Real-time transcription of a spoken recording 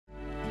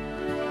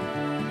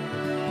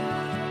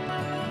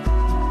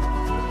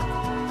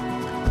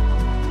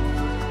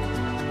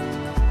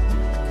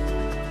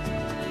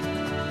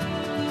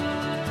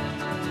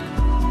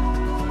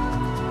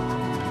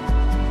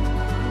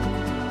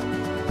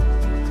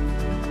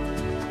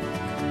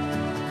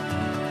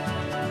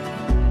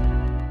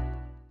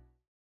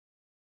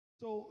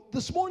So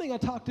this morning I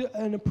talked to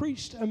and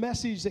preached a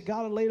message that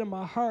God had laid on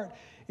my heart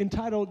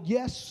entitled,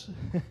 Yes,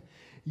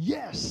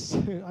 Yes.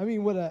 I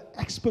mean, with an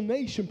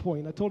exclamation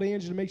point. I told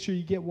Angie to make sure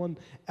you get one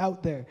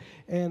out there.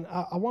 And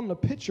I wanted a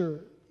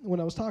picture when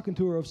I was talking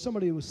to her of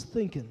somebody who was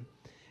thinking.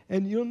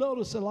 And you'll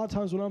notice a lot of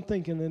times when I'm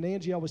thinking, and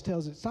Angie always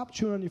tells it, stop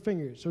chewing on your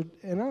fingers.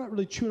 And I'm not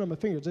really chewing on my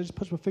fingers. I just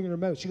push my finger in her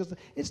mouth. She goes,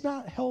 it's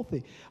not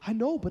healthy. I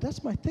know, but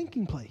that's my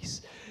thinking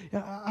place.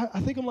 I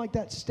think I'm like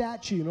that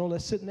statue,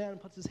 that's sitting there and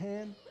puts his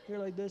hand here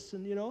like this.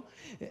 And,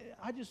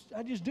 I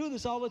just do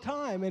this all the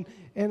time.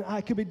 And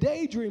I could be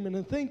daydreaming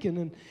and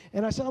thinking.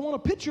 And I said, I want a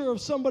picture of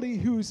somebody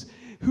who's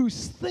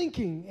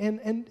thinking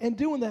and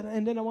doing that.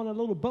 And then I want a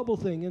little bubble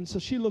thing. And so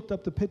she looked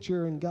up the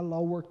picture and got it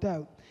all worked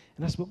out.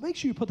 And I said, well, make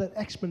sure you put that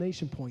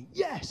exclamation point.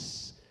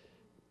 Yes.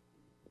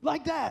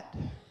 Like that.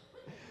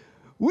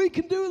 We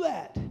can do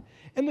that.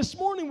 And this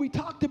morning we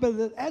talked about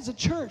that as a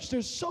church,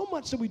 there's so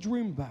much that we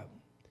dream about.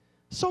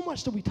 So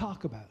much that we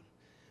talk about.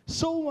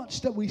 So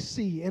much that we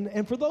see.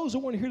 And for those who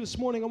want to hear this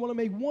morning, I want to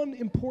make one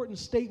important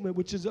statement,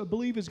 which is, I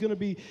believe, is going to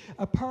be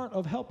a part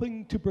of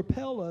helping to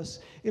propel us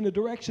in the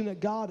direction that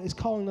God is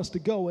calling us to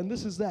go. And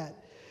this is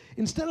that.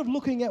 Instead of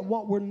looking at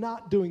what we're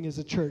not doing as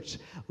a church,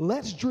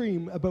 let's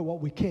dream about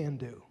what we can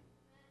do.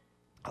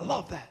 I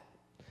love that.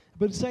 I've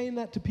been saying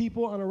that to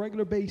people on a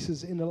regular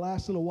basis in the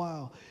last little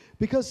while.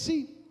 Because,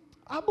 see,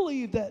 I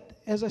believe that,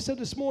 as I said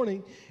this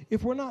morning,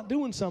 if we're not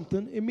doing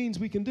something, it means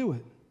we can do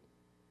it.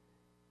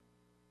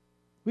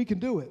 We can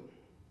do it.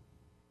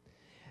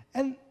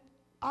 And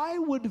I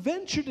would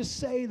venture to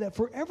say that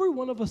for every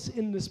one of us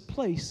in this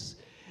place,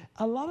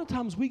 a lot of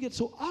times we get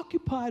so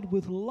occupied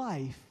with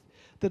life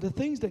that the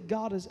things that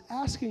God is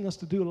asking us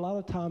to do a lot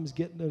of times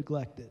get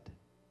neglected.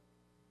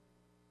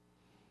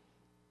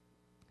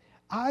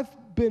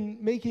 I've been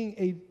making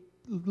a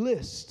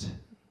list.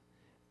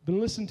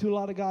 Been listening to a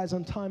lot of guys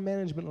on time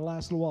management in the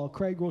last little while.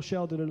 Craig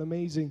Rochelle did an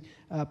amazing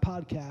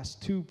podcast,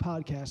 2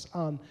 podcasts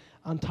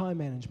on time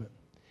management.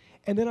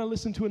 And then I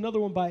listened to another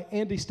one by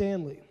Andy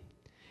Stanley.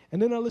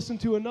 And then I listened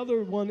to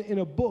another one in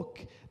a book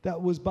that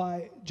was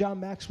by John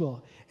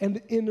Maxwell. And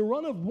in the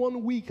run of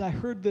 1 week, I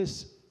heard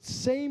this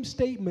same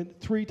statement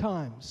 3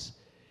 times.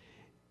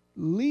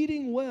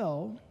 Leading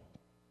well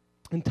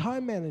in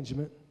time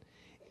management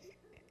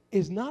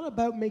is not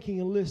about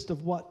making a list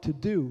of what to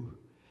do.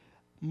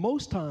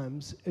 Most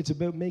times, it's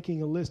about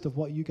making a list of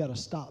what you got to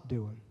stop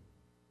doing.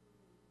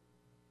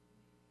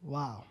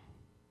 Wow.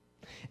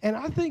 And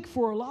I think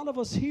for a lot of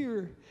us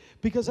here,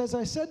 because as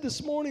I said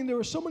this morning, there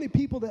are so many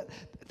people that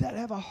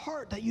have a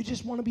heart that you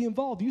just want to be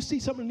involved. You see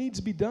something needs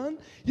to be done,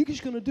 you're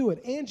just going to do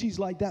it. Angie's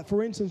like that,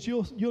 for instance.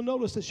 You'll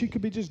notice that she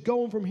could be just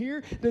going from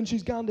here, then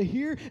she's gone to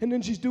here, and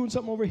then she's doing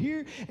something over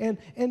here, and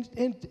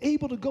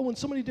able to go in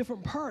so many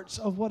different parts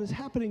of what is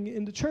happening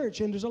in the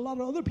church. And there's a lot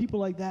of other people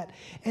like that,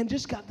 and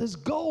just got this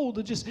goal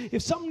to just,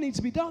 if something needs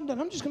to be done,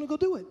 then I'm just going to go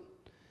do it.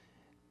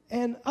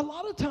 And a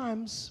lot of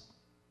times,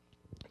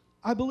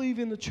 I believe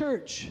in the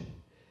church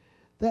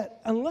that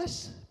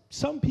unless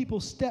some people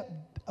step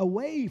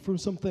away from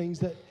some things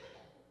that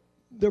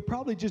they're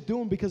probably just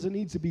doing because it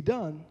needs to be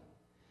done,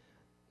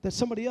 that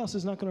somebody else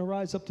is not going to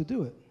rise up to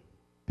do it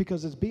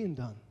because it's being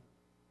done.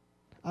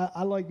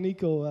 I like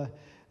Nico.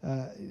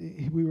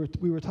 We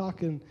were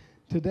talking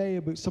today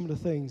about some of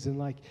the things, and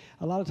like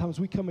a lot of times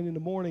we come in the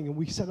morning and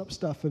we set up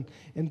stuff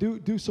and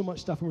do so much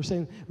stuff, and we're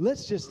saying,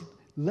 let's just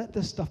let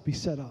this stuff be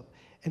set up.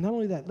 And not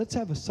only that, let's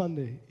have a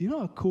Sunday. You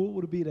know how cool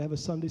would it be to have a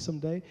Sunday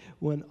someday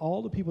when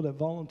all the people that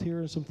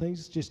volunteer in some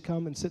things just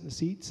come and sit in the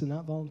seats and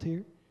not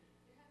volunteer?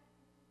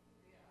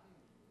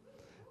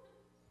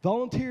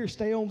 Volunteer,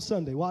 stay home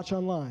Sunday, watch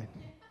online.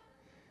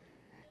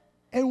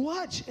 And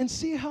watch and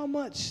see how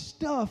much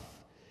stuff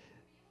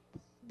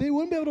they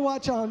wouldn't be able to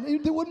watch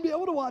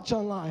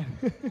online.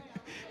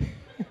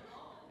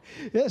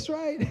 That's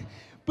right.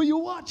 But you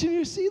watch and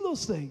you see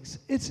those things.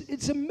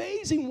 It's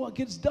amazing what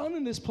gets done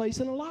in this place,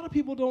 and a lot of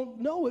people don't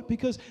know it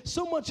because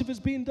so much of it's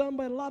being done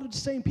by a lot of the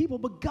same people.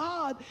 But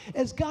God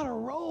has got a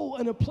role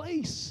and a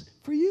place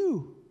for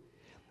you.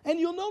 And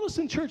you'll notice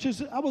in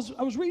churches, I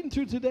was reading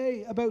through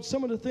today about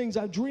some of the things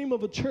I dream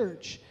of a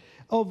church,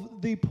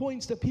 of the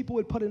points that people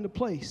would put into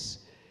place.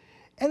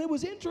 And it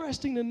was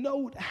interesting to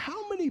note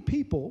how many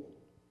people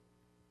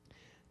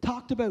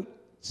talked about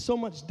so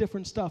much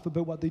different stuff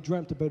about what they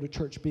dreamt about a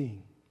church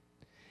being.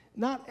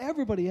 Not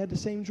everybody had the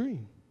same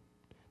dream.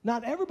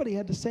 Not everybody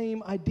had the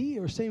same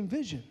idea or same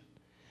vision.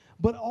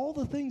 But all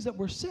the things that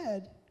were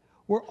said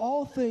were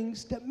all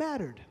things that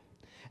mattered.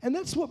 And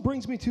that's what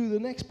brings me to the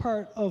next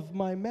part of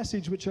my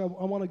message, which I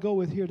want to go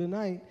with here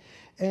tonight.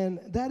 And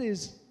that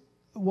is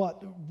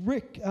what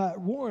Rick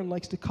Warren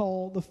likes to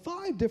call the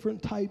 5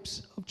 different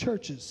types of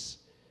churches.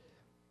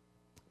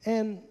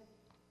 And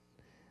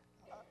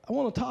I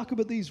want to talk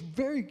about these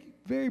very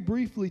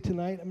briefly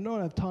tonight. I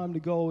don't have time to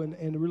go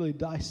and really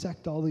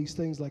dissect all these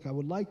things like I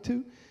would like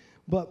to.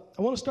 But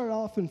I want to start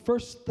off in 1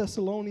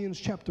 Thessalonians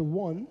chapter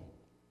 1. And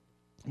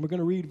we're going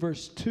to read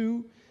verse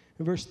 2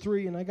 and verse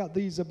 3. And I got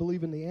these, I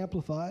believe, in the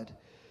Amplified.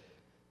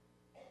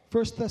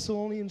 1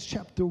 Thessalonians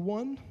chapter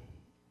 1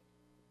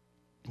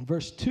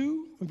 verse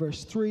 2 and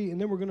verse 3, and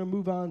then we're going to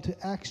move on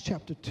to Acts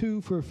chapter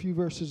 2 for a few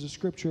verses of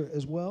Scripture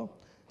as well.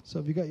 So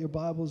if you got your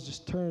Bibles,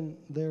 just turn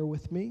there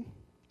with me.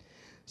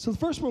 So the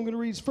first one I'm going to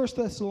read is 1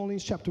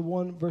 Thessalonians chapter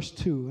 1, verse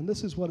 2, and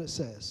this is what it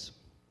says.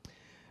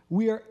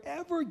 We are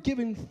ever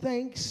giving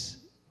thanks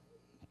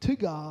to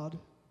God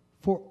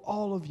for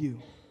all of you,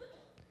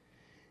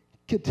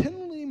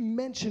 continually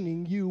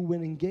mentioning you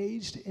when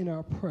engaged in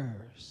our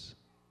prayers,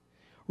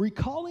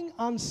 recalling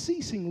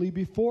unceasingly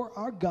before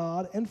our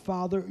God and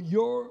Father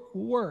your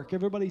work.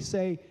 Everybody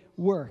say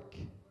work.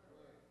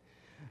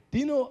 Do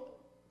you know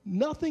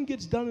nothing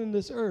gets done in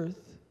this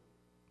earth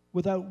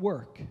without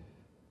work?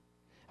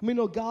 I mean,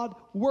 no, God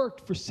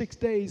worked for 6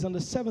 days. On the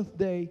seventh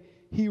day,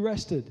 he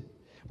rested.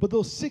 But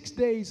those 6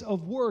 days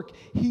of work,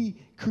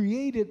 he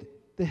created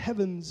the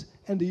heavens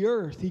and the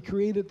earth. He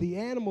created the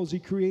animals. He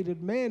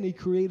created man. He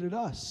created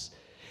us.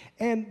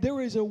 And there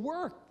is a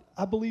work,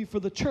 I believe, for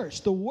the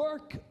church, the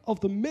work of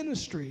the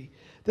ministry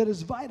that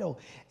is vital.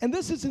 And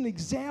this is an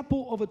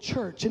example of a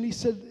church. And he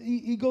said,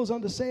 he goes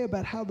on to say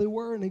about how they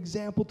were an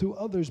example to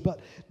others. But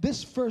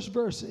this first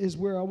verse is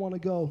where I want to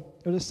go,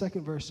 or the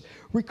second verse.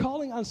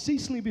 Recalling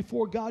unceasingly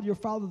before God your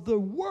Father the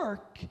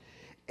work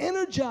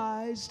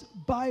energized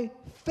by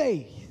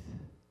faith.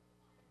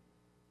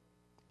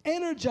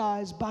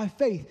 Energized by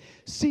faith.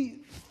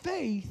 See,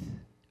 faith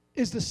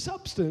is the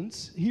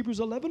substance, Hebrews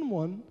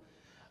 11:1,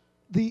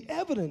 the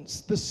evidence,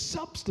 the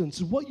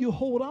substance, what you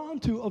hold on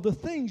to of the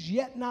things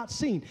yet not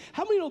seen.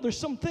 How many know there's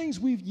some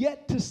things we've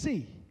yet to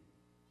see?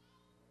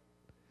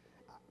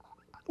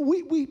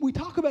 We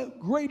talk about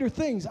greater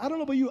things. I don't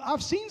know about you.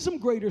 I've seen some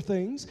greater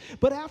things,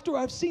 but after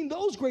I've seen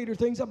those greater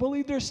things, I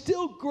believe there's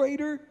still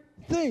greater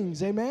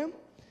things. Amen?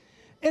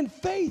 And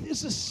faith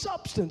is a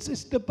substance.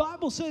 The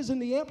Bible says in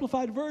the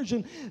Amplified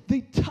Version,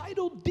 the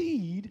title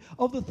deed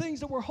of the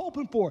things that we're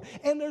hoping for.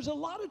 And there's a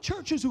lot of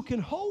churches who can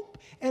hope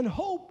and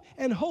hope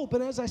and hope.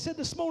 And as I said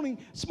this morning,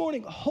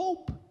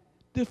 hope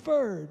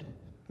deferred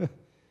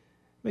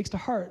makes the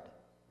heart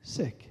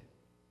sick.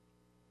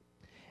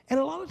 And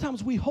a lot of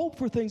times we hope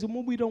for things, and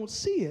when we don't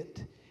see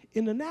it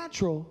in the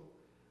natural,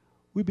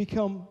 we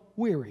become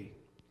weary.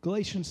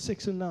 Galatians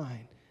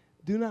 6:9.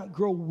 Do not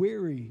grow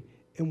weary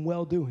in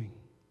well-doing.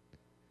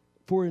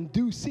 For in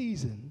due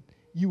season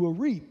you will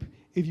reap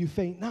if you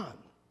faint not.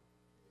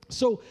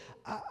 So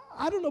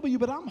I don't know about you,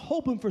 but I'm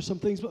hoping for some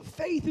things. But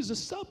faith is a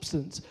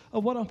substance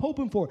of what I'm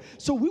hoping for.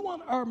 So we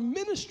want our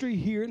ministry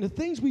here and the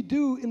things we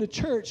do in the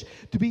church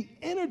to be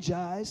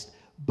energized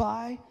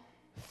by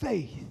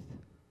faith.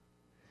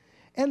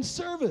 And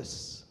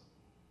service.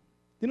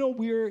 You know,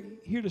 we're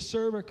here to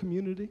serve our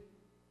community.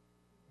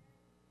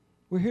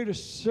 We're here to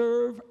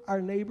serve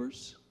our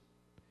neighbors.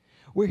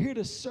 We're here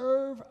to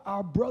serve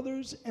our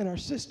brothers and our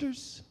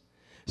sisters.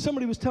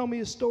 Somebody was telling me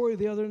a story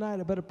the other night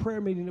about a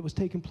prayer meeting that was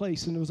taking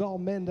place, and it was all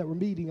men that were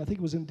meeting. I think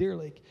it was in Deer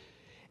Lake.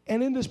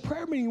 And in this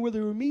prayer meeting where they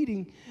were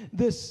meeting,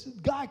 this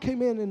guy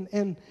came in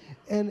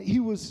and he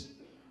was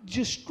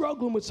just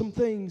struggling with some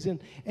things. And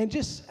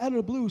just out of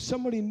the blue,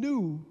 somebody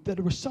knew that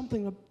there was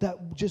something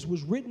that just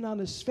was written on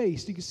his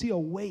face. You could see a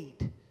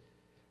weight.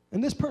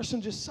 And this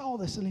person just saw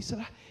this, and he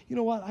said, you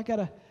know what, I got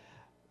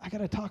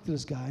to talk to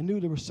this guy. I knew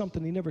there was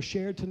something he never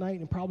shared tonight,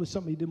 and probably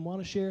something he didn't want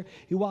to share.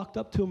 He walked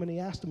up to him and he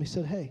asked him, he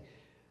said, hey,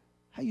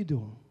 how you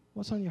doing?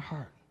 What's on your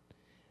heart?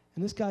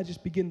 And this guy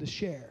just began to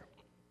share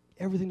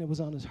everything that was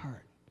on his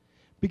heart.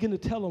 Began to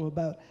tell him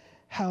about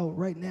how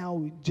right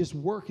now just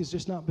work has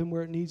just not been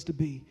where it needs to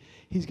be.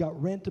 He's got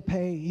rent to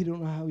pay. He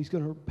don't know how he's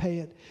going to pay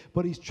it,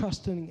 but he's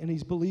trusting and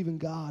he's believing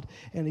God,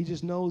 and he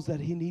just knows that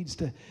he needs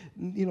to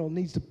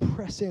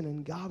press in,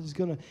 and God is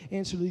going to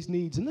answer these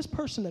needs. And this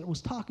person that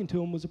was talking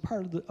to him was a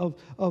part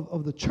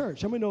of the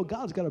church. I mean, no,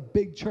 God's got a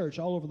big church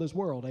all over this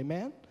world.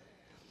 Amen.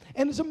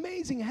 And it's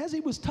amazing, as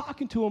he was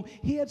talking to him,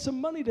 he had some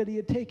money that he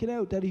had taken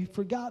out that he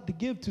forgot to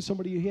give to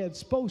somebody he had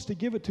supposed to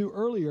give it to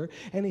earlier,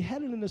 and he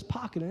had it in his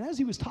pocket. And as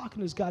he was talking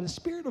to this guy, the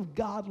Spirit of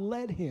God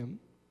led him,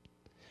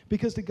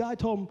 because the guy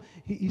told him,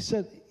 he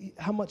said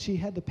how much he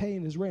had to pay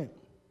in his rent.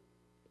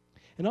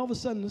 And all of a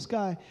sudden, this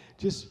guy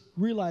just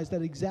realized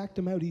that exact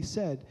amount he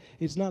said,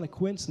 it's not a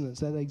coincidence,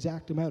 that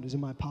exact amount is in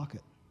my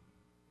pocket.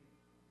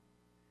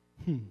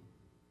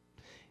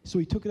 So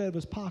he took it out of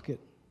his pocket,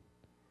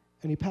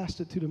 and he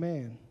passed it to the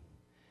man.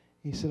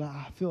 He said,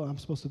 I feel I'm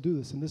supposed to do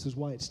this, and this is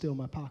why it's still in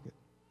my pocket.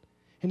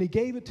 And he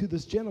gave it to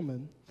this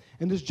gentleman,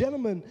 and this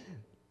gentleman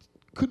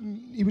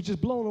he was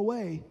just blown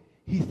away.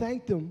 He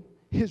thanked him.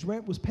 His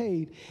rent was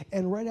paid,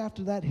 and right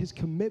after that, his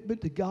commitment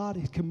to God,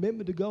 his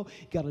commitment to go,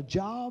 got a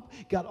job,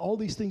 got all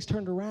these things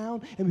turned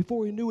around, and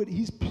before he knew it,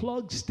 he's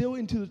plugged still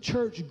into the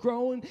church,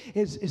 growing.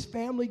 His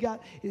family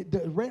got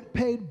the rent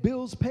paid,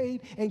 bills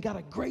paid, and got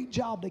a great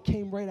job that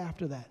came right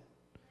after that.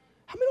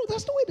 I mean,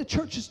 that's the way the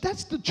church is.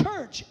 That's the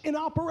church in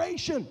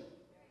operation.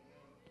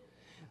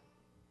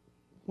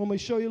 Want me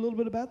to show you a little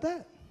bit about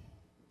that?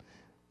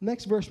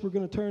 Next verse we're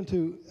going to turn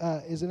to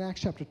is in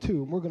Acts chapter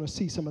 2, and we're going to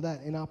see some of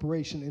that in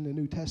operation in the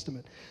New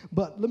Testament.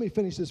 But let me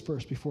finish this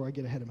first before I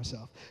get ahead of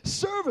myself.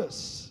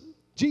 Service.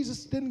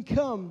 Jesus didn't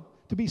come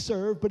to be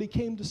served, but he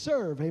came to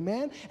serve.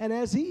 Amen. And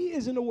as he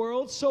is in the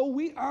world, so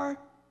we are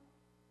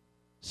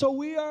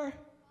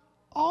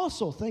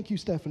also. Thank you,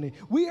 Stephanie.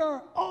 We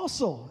are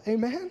also,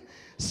 amen,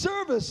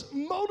 service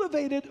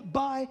motivated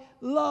by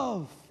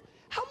love.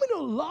 How many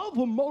know love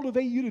will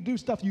motivate you to do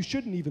stuff you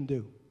shouldn't even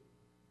do?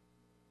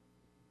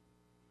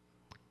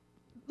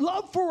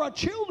 Love for our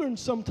children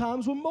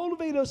sometimes will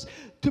motivate us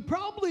to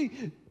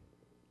probably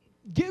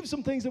give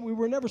some things that we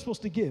were never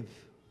supposed to give.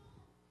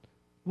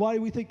 Why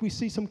do we think we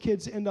see some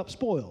kids end up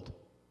spoiled?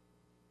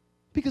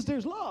 Because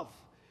there's love,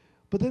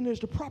 but then there's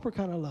the proper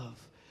kind of love.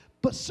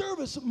 But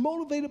service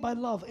motivated by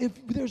love. If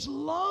there's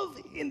love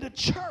in the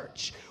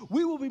church,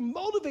 we will be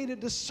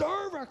motivated to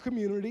serve our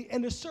community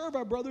and to serve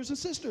our brothers and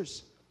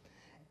sisters.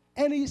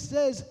 And he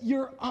says,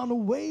 your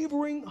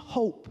unwavering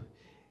hope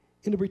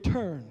in the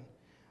return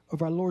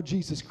of our Lord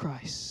Jesus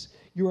Christ.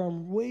 Your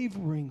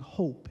unwavering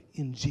hope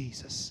in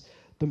Jesus,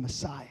 the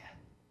Messiah.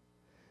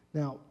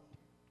 Now,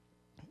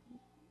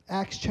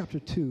 Acts chapter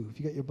 2, if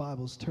you got your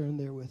Bibles, turn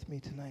there with me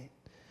tonight.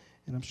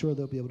 And I'm sure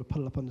they'll be able to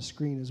put it up on the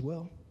screen as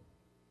well.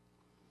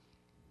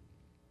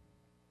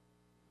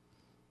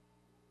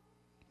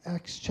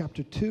 Acts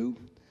chapter 2.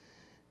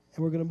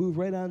 And we're going to move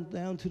right on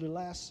down to the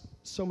last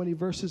so many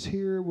verses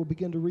here. We'll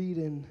begin to read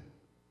in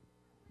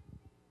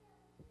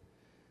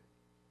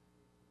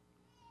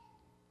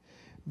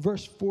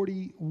verse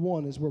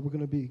 41 is where we're going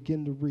to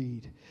begin to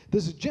read.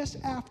 This is just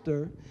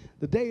after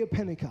the day of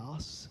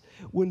Pentecost.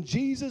 When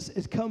Jesus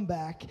has come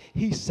back,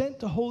 he sent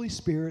the Holy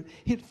Spirit.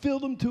 He had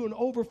filled them to an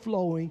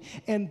overflowing.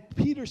 And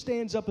Peter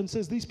stands up and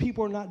says, these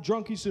people are not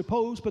drunk, you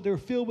suppose, but they're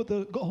filled with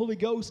the Holy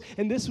Ghost.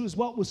 And this was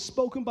what was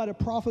spoken by the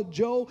prophet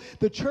Joel.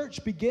 The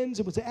church begins.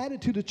 It was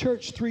added to the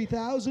church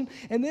 3,000.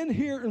 And then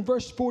here in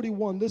verse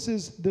 41, this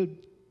is the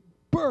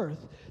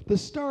birth, the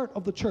start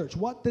of the church.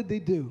 What did they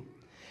do?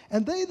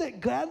 And they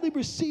that gladly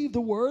received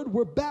the word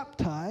were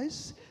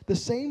baptized the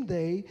same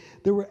day.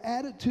 There were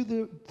added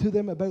to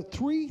them about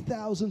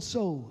 3,000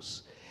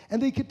 souls. And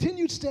they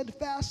continued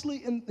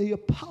steadfastly in the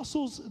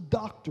apostles'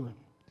 doctrine,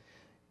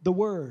 the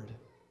word,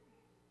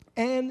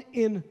 and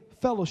in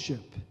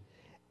fellowship,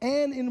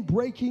 and in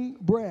breaking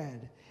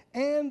bread,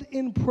 and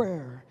in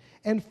prayer.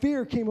 And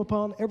fear came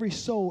upon every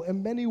soul,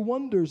 and many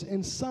wonders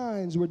and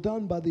signs were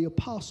done by the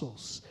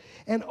apostles.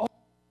 And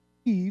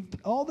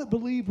all that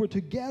believed were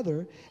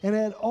together and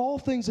had all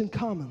things in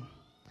common,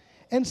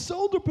 and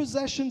sold their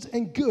possessions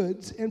and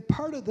goods and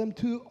parted them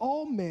to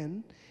all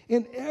men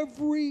in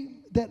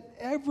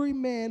every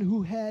man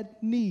who had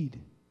need.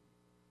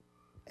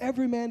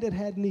 Every man that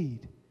had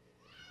need.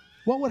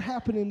 What would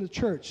happen in the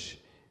church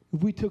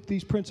if we took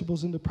these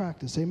principles into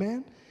practice?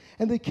 Amen?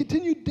 And they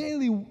continued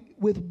daily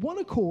with one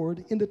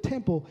accord in the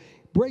temple,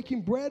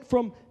 breaking bread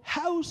from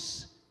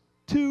house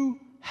to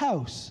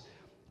house.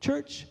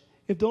 Church,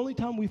 if the only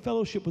time we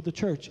fellowship with the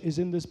church is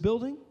in this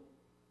building,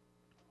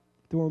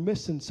 then we're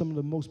missing some of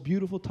the most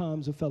beautiful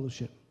times of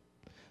fellowship.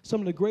 Some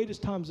of the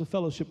greatest times of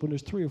fellowship when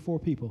there's 3 or 4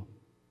 people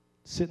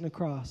sitting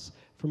across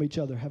from each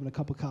other, having a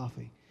cup of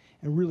coffee,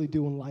 and really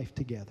doing life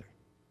together.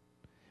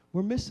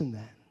 We're missing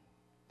that.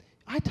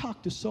 I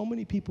talk to so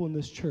many people in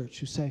this church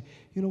who say,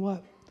 you know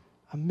what,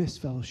 I miss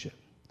fellowship.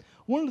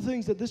 One of the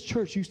things that this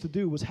church used to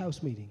do was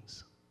house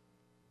meetings.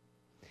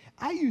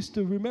 I used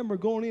to remember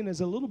going in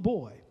as a little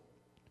boy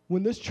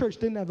when this church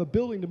didn't have a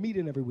building to meet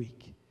in every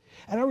week.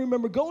 And I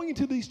remember going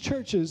into these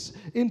churches,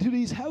 into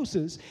these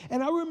houses,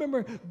 and I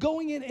remember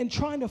going in and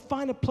trying to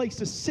find a place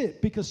to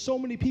sit because so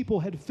many people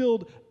had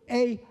filled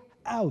a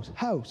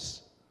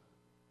house.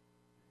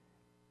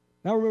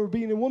 And I remember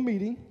being in one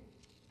meeting.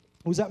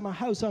 It was at my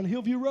house on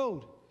Hillview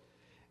Road.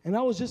 And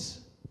I was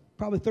just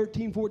probably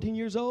 13, 14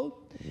 years old.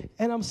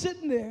 And I'm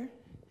sitting there,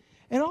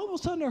 and all of a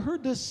sudden I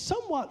heard this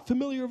somewhat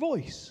familiar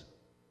voice.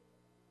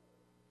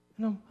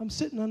 And I'm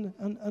sitting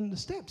on the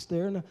steps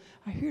there, and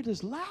I hear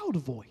this loud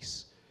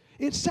voice.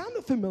 It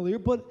sounded familiar,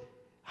 but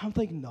I'm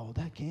thinking, no,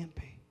 that can't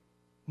be.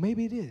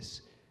 Maybe it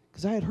is,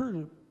 because I had heard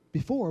it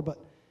before, but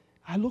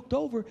I looked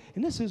over,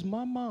 and this is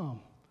my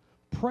mom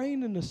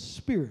praying in the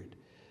Spirit,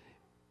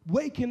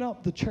 waking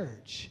up the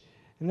church.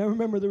 And I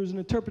remember there was an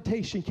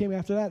interpretation came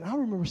after that, and I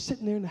remember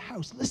sitting there in the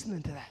house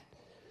listening to that.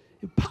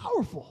 It was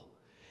powerful.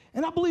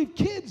 And I believe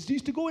kids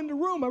used to go in the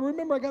room. I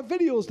remember I got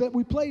videos that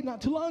we played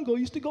not too long ago.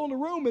 Used to go in the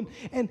room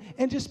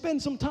and just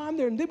spend some time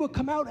there. And they would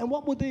come out, and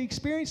what would they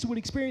experience? They would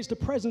experience the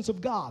presence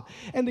of God.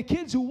 And the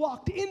kids who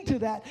walked into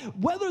that,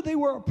 whether they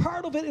were a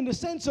part of it in the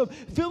sense of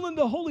filling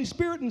the Holy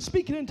Spirit and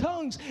speaking in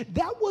tongues,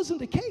 that wasn't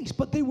the case.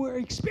 But they were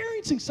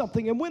experiencing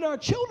something. And when our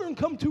children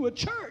come to a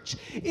church,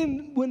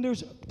 when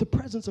there's the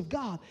presence of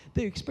God,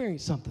 they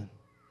experience something.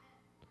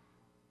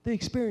 They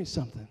experience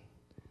something.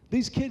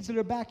 These kids that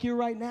are back here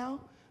right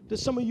now, that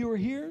some of you are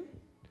here,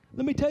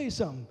 let me tell you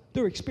something.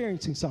 They're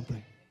experiencing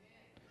something.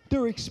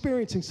 They're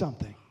experiencing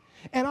something.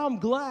 And I'm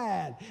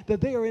glad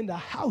that they are in the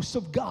house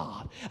of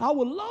God. I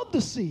would love to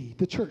see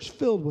the church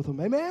filled with them.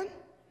 Amen?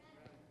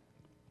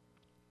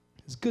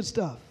 It's good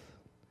stuff.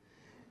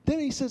 Then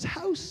he says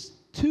house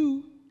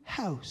to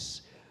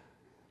house.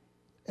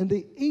 And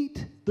they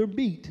eat their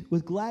meat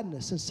with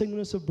gladness and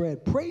singleness of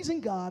bread, praising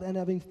God and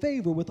having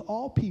favor with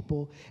all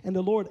people. And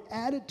the Lord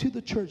added to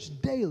the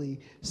church daily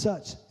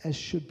such as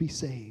should be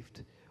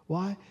saved.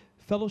 Why?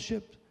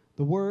 Fellowship,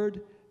 the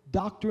word,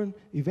 doctrine,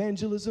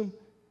 evangelism,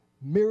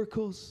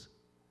 miracles.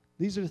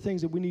 These are the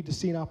things that we need to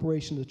see in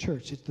operation in the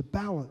church. It's the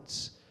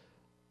balance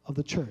of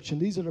the church.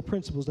 And these are the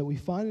principles that we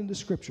find in the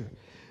scripture.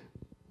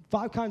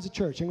 5 kinds of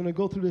church. I'm going to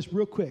go through this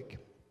real quick.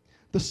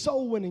 The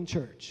soul-winning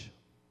church.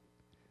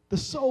 The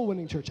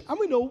soul-winning church. I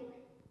mean, know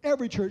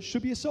every church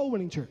should be a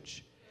soul-winning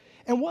church.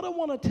 And what I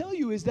want to tell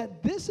you is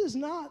that this is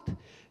not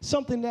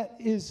something that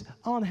is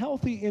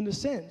unhealthy in the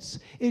sense.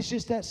 It's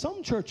just that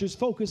some churches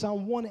focus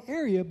on one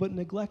area but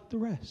neglect the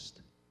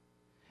rest.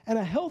 And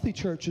a healthy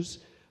churches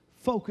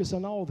focus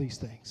on all these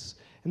things.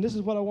 And this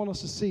is what I want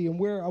us to see and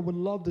where I would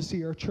love to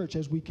see our church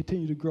as we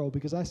continue to grow,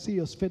 because I see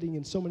us fitting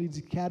in so many of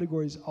these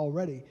categories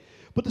already.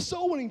 But the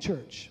soul-winning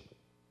church,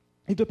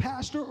 if the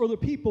pastor or the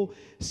people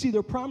see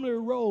their primary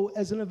role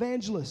as an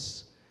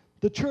evangelist,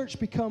 the church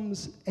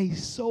becomes a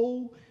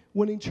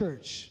soul-winning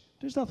church.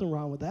 There's nothing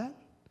wrong with that.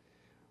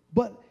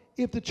 But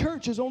if the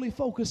church is only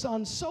focused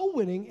on soul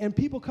winning and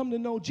people come to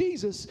know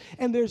Jesus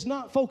and there's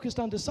not focused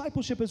on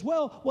discipleship as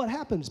well, what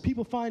happens?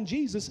 People find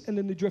Jesus and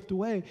then they drift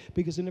away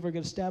because they never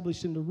get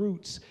established in the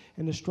roots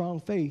and the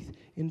strong faith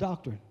in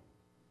doctrine.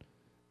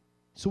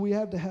 So we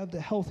have to have the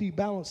healthy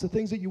balance. The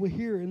things that you will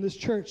hear in this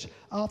church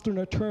often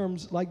are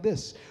terms like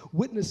this: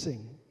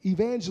 witnessing,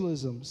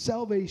 evangelism,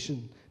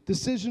 salvation,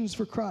 decisions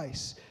for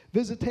Christ,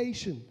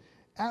 visitation,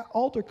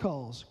 altar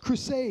calls,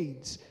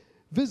 crusades,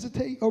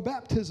 or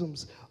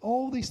baptisms.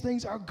 All these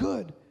things are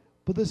good,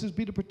 but this is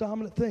be the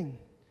predominant thing.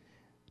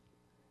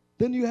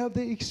 Then you have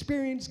the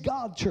Experience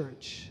God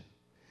church.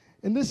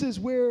 And this is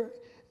where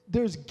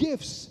there's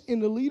gifts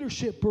in the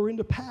leadership or in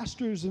the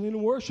pastors and in the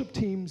worship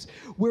teams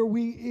where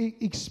we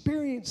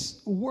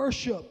experience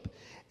worship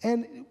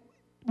and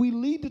we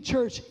lead the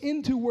church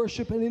into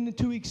worship and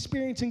into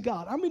experiencing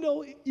God. I mean,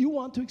 no, you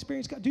want to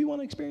experience God. Do you want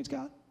to experience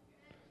God?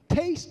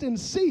 Taste and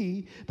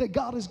see that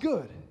God is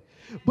good.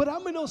 But I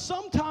mean,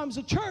 sometimes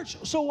the church,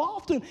 so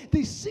often,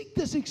 they seek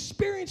this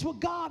experience with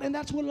God, and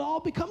that's what it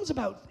all becomes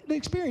about. The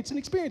experience, an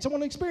experience. I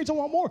want to experience. I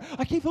want more.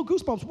 I can't feel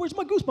goosebumps. Where's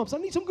my goosebumps? I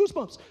need some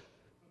goosebumps.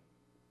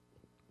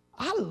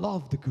 I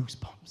love the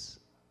goosebumps.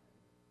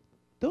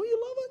 Don't you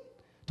love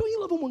it? Don't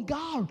you love it when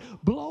God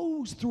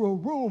blows through a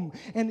room,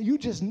 and you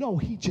just know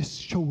he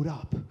just showed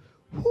up?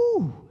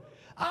 Whoo!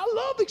 I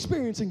love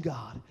experiencing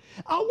God.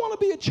 I want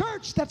to be a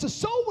church that's a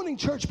soul-winning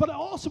church, but I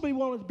also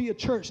want to be a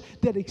church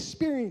that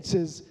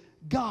experiences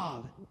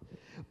God.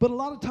 But a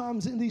lot of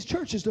times in these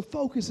churches, the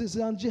focus is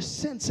on just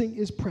sensing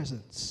his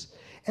presence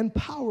and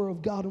power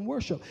of God in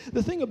worship.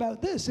 The thing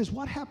about this is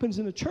what happens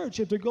in a church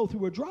if they go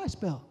through a dry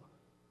spell.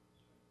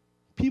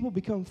 People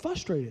become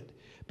frustrated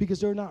because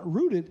they're not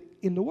rooted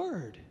in the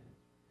word.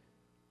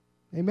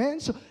 Amen?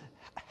 So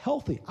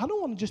healthy. I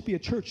don't want to just be a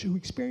church who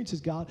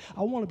experiences God.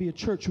 I want to be a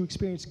church who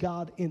experiences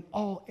God in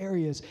all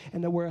areas,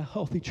 and that we're a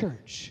healthy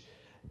church.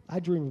 I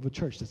dream of a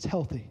church that's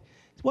healthy.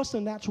 What's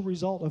the natural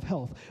result of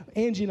health?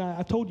 Angie and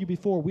I told you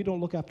before, we don't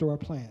look after our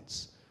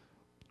plants.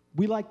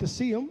 We like to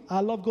see them.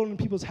 I love going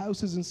to people's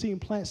houses and seeing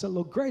plants that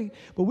look great,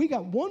 but we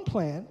got one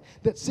plant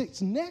that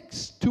sits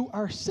next to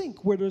our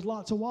sink where there's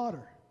lots of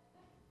water.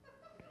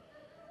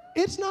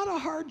 It's not a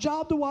hard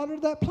job to water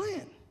that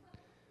plant,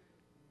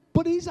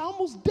 but he's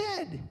almost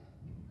dead.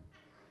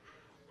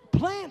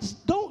 Plants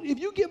don't, if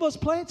you give us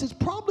plants, it's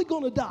probably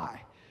going to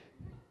die.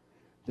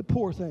 The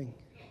poor thing.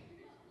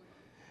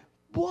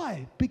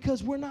 Why?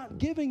 Because we're not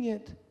giving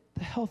it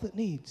the health it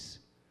needs.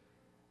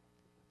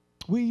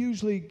 We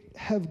usually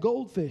have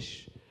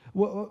goldfish,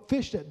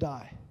 fish that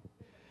die.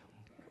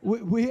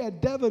 We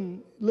had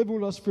Devin living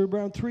with us for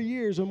around 3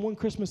 years, and one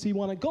Christmas he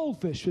wanted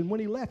goldfish, and when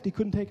he left, he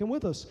couldn't take them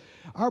with us.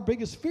 Our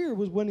biggest fear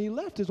was when he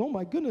left is, oh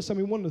my goodness, I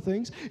mean, one of the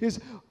things is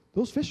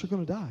those fish are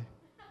going to die.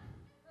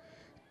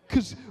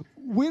 Because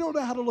we don't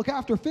know how to look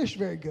after fish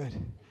very good.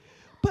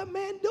 But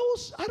man,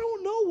 those, I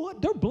don't know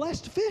what, they're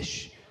blessed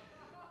fish.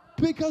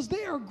 Because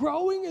they are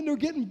growing and they're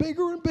getting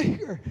bigger and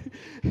bigger.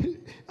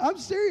 I'm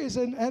serious,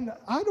 and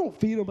I don't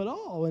feed them at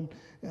all.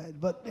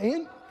 But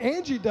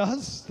Angie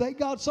does. Thank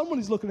God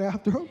somebody's looking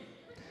after them.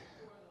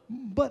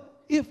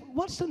 But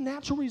what's the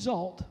natural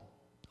result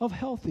of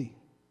healthy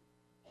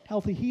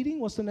heating?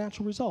 What's the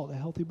natural result? A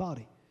healthy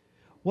body.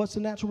 What's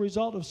the natural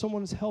result of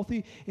someone who's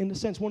healthy? In the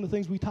sense, one of the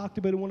things we talked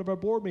about in one of our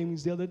board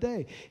meetings the other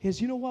day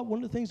is, you know what?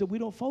 One of the things that we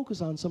don't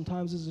focus on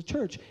sometimes as a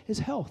church is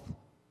health.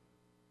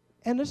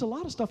 And there's a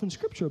lot of stuff in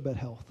Scripture about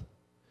health.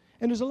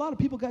 And there's a lot of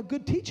people got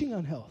good teaching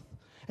on health.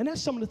 And that's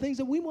some of the things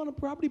that we want to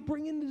probably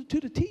bring into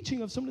the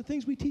teaching of some of the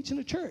things we teach in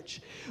the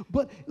church.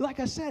 But like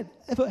I said,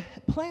 if a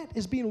plant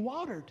is being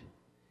watered,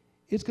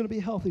 it's going to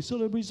be healthy. So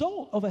the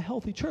result of a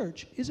healthy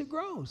church is it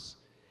grows.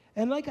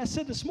 And like I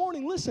said this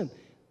morning, listen,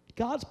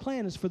 God's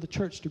plan is for the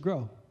church to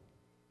grow.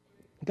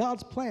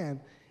 God's plan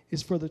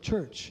is for the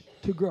church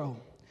to grow.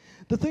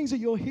 The things that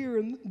you'll hear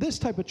in this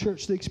type of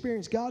church, the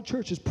Experience God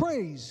church, is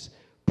praise,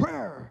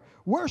 prayer,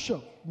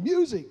 worship,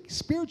 music,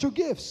 spiritual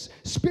gifts,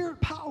 spirit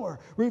power,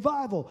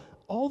 revival.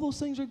 All those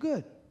things are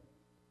good.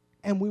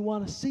 And we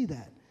want to see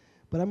that.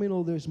 But I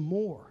mean, there's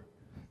more.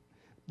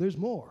 There's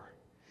more.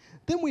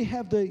 Then we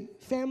have the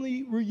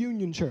Family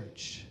Reunion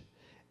Church.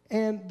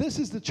 And this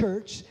is the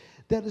church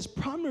that its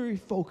primary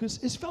focus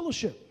is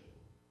fellowship.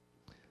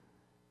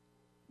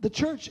 The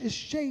church is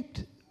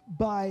shaped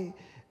by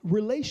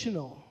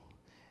relational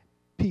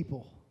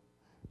people,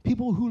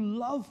 people who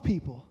love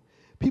people,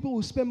 people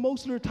who spend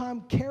most of their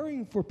time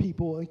caring for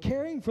people and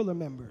caring for their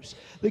members.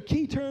 The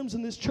key terms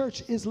in this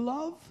church is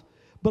love,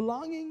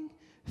 belonging,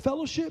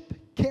 fellowship,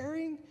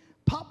 caring,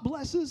 pop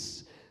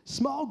blesses,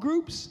 small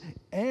groups,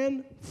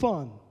 and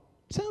fun.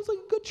 Sounds like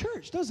a good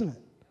church, doesn't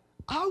it?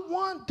 I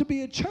want to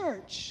be a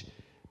church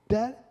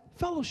that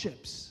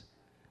fellowships.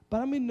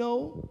 But I mean,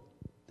 no,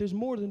 there's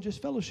more than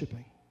just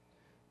fellowshipping.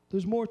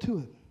 There's more to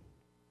it.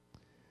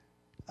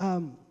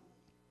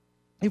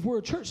 If we're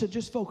a church that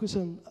just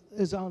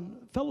is on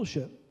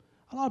fellowship,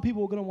 a lot of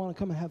people are going to want to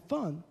come and have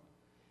fun,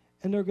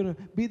 and they're going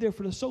to be there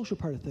for the social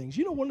part of things.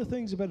 You know, one of the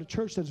things about a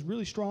church that's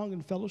really strong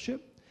in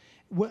fellowship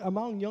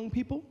among young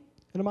people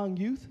and among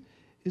youth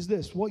is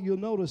this. What you'll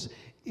notice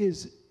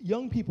is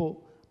young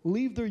people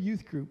leave their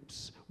youth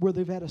groups where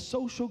they've had a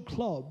social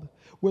club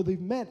where they've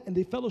met and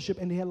they fellowship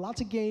and they had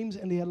lots of games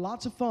and they had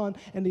lots of fun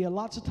and they had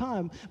lots of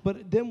time.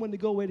 But then when they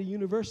go away to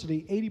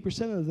university,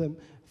 80% of them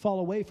fall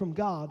away from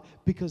God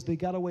because they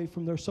got away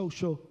from their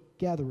social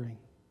gathering.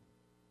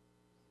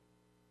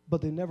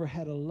 But they never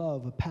had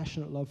a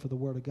passionate love for the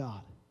Word of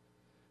God.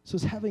 So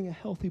it's having a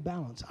healthy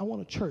balance. I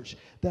want a church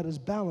that is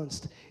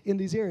balanced in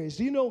these areas.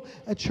 Do you know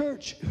a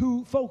church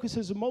who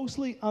focuses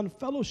mostly on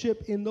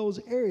fellowship in those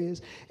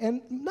areas,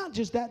 and not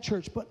just that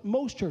church, but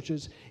most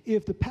churches,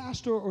 if the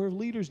pastor or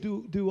leaders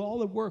do all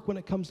the work when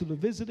it comes to the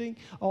visiting,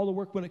 all the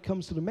work when it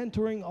comes to the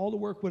mentoring, all the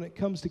work when it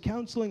comes to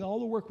counseling, all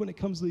the work when it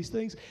comes to these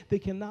things, they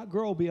cannot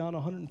grow beyond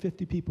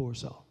 150 people or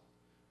so.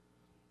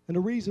 And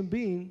the reason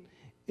being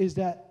is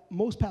that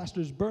most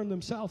pastors burn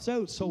themselves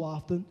out so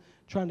often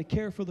trying to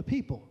care for the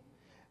people.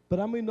 But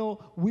I mean,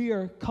 no, we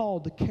are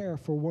called to care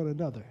for one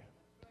another.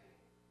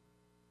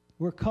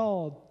 We're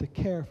called to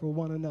care for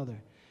one another.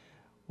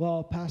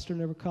 Well, pastor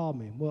never called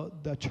me. Well,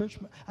 the church,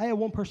 I had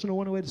one person who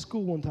went away to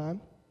school one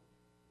time.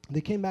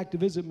 They came back to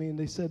visit me, and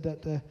they said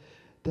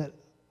that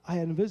I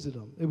hadn't visited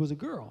them. It was a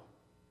girl,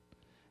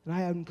 and I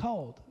hadn't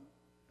called.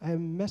 I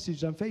hadn't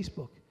messaged on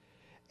Facebook.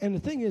 And the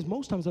thing is,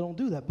 most times I don't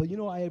do that. But, you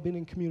know, I had been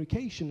in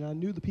communication, and I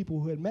knew the people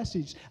who had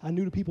messaged. I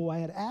knew the people I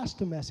had asked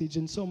to message,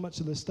 and so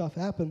much of this stuff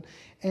happened.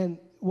 And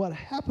what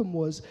happened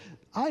was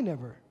I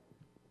never,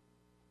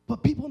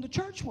 but people in the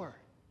church were.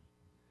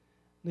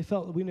 They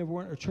felt that we never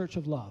weren't a church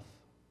of love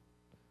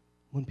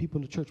when people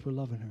in the church were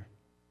loving her.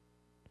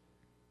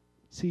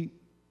 See,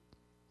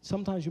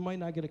 sometimes you might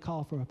not get a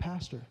call from a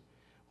pastor,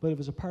 but if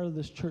it's a part of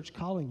this church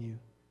calling you,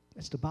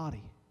 it's the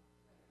body.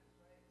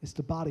 It's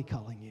the body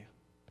calling you.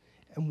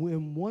 And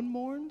when one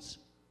mourns,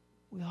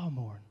 we all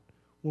mourn.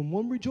 When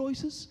one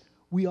rejoices,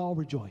 we all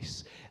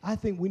rejoice. I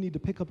think we need to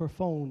pick up our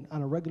phone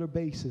on a regular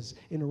basis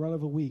in a run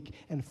of a week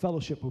and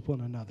fellowship with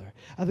one another.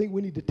 I think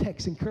we need to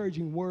text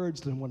encouraging words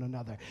to one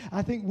another.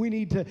 I think we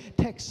need to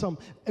text some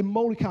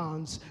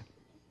emoticons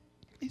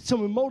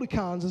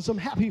and some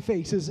happy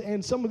faces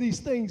and some of these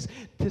things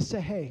to say,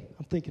 hey,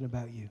 I'm thinking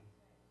about you.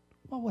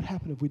 What would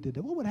happen if we did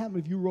that? What would happen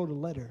if you wrote a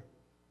letter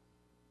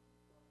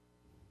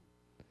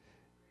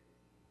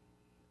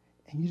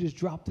and you just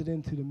dropped it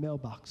into the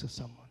mailbox of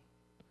someone?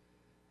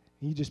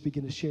 And you just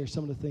begin to share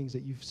some of the things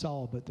that you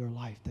saw about their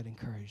life that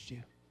encouraged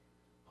you.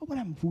 What would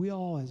happen if we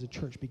all as a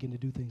church begin to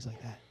do things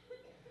like that?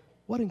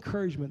 What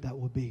encouragement that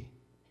would be.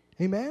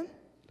 Amen?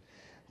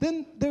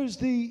 Then there's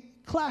the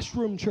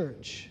classroom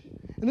church.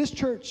 And this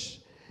church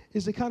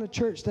is the kind of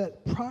church that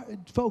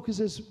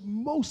focuses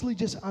mostly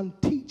just on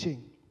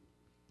teaching.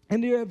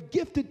 And they have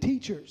gifted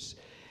teachers.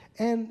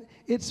 And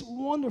it's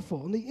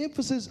wonderful. And the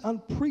emphasis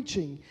on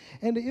preaching.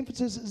 And the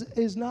emphasis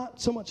is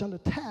not so much on the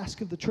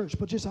task of the church,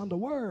 but just on the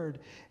word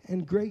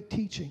and great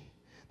teaching.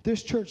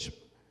 This church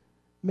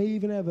may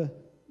even have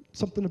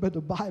something about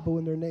the Bible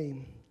in their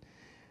name.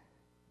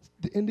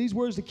 In these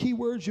words, the key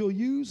words you'll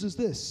use is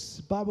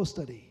this: Bible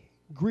study,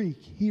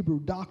 Greek, Hebrew,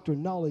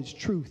 doctrine, knowledge,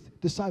 truth,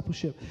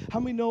 discipleship. How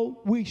many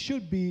know we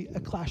should be a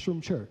classroom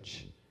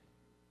church?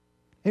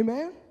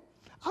 Amen?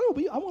 I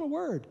want a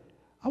word.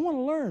 I want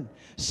to learn.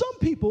 Some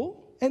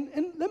people, and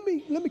let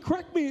me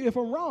correct me if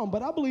I'm wrong,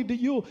 but I believe that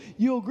you'll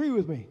agree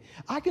with me.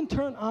 I can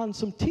turn on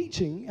some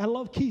teaching. I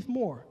love Keith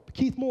Moore.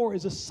 Keith Moore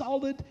is a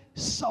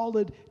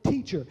solid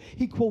teacher.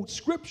 He quotes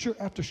scripture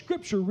after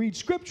scripture, reads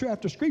scripture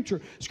after scripture.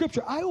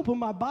 I open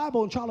my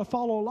Bible and try to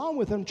follow along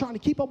with him, trying to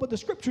keep up with the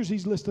scriptures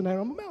he's listing at.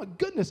 My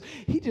goodness,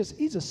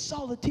 he's a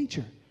solid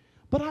teacher.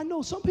 But I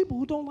know some people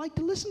who don't like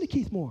to listen to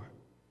Keith Moore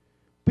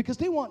because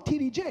they want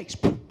T.D. Jakes.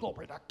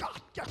 Glory to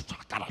God. Yes, I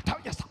gotta tell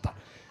you something.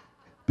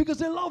 Because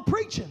they love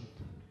preaching.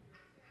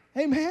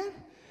 Amen?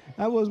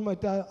 I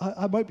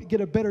might get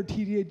a better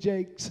T.D.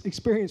 Jakes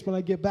experience when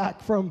I get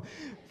back from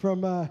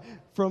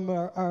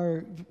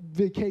our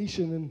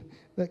vacation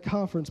that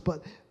conference.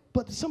 But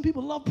some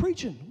people love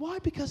preaching. Why?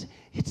 Because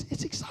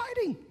it's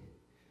exciting.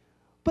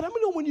 But I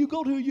know when you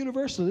go to a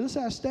university, let's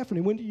ask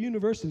Stephanie, went to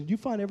university, did you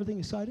find everything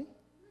exciting?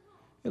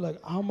 You're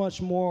like, how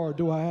much more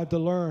do I have to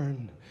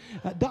learn?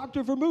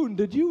 Dr. Vermooten,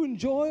 did you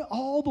enjoy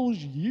all those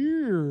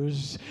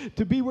years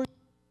to be where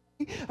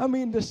I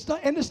mean, the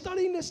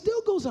studying that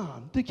still goes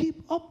on to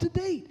keep up to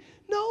date?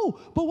 No,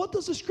 but what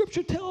does the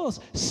scripture tell us?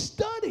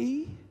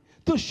 Study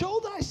to show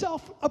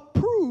thyself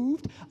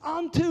approved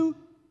unto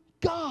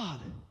God,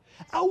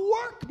 a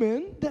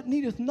workman that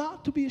needeth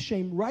not to be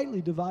ashamed,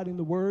 rightly dividing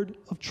the word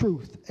of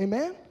truth.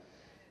 Amen?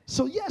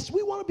 So yes,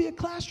 we want to be a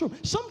classroom.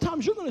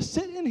 Sometimes you're going to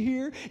sit in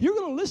here, you're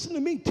going to listen to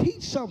me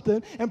teach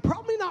something and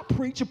probably not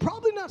preach and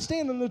probably not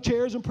stand in the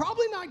chairs and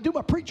probably not do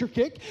my preacher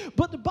kick.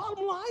 But the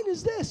bottom line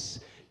is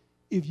this.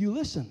 If you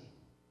listen,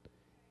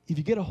 if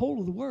you get a hold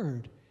of the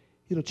word,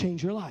 it'll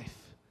change your life.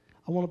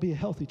 I want to be a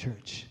healthy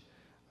church.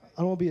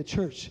 I want to be a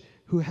church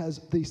who has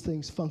these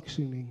things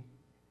functioning.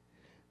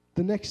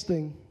 The next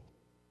thing,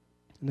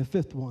 and the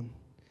fifth one,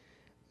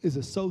 is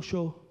a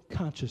social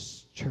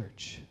conscious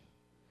church.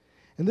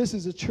 And this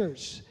is a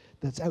church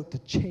that's out to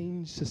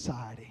change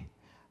society.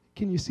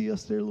 Can you see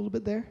us there a little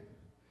bit there?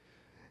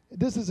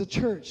 This is a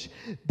church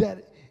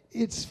that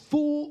it's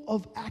full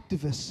of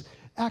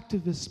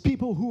activists,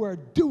 people who are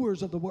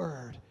doers of the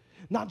word,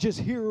 not just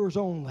hearers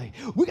only.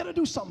 We got to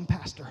do something,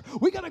 Pastor.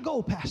 We got to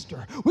go,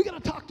 Pastor. We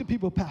got to talk to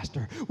people,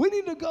 Pastor. We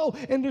need to go,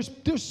 and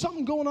there's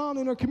something going on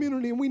in our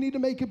community, and we need to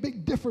make a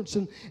big difference.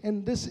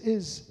 And this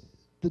is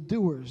the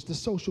doers, the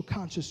social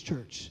conscious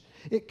church.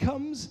 It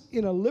comes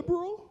in a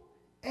liberal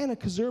and a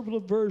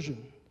conservative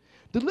version.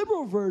 The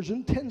liberal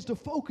version tends to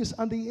focus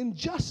on the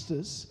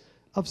injustice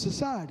of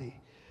society.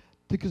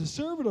 The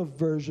conservative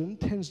version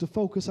tends to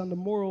focus on the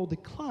moral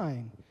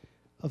decline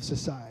of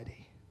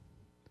society,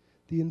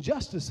 the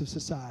injustice of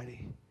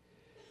society,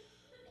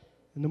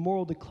 and the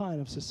moral decline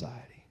of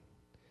society.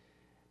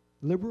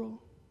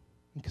 Liberal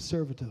and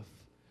conservative,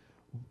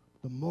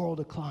 the moral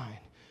decline.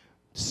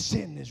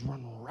 Sin is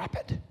run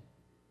rapid.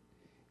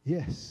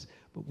 Yes,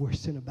 but where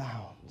sin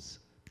abounds,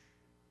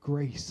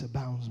 grace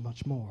abounds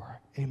much more.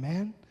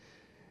 Amen?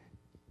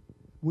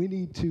 We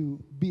need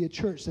to be a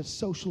church that's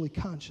socially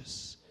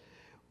conscious.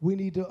 We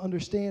need to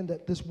understand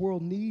that this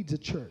world needs a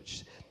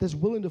church that's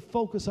willing to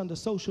focus on the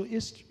social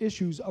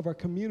issues of our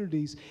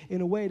communities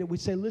in a way that we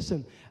say,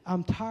 listen,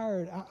 I'm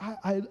tired.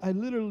 I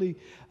literally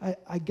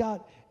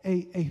got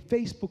a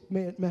Facebook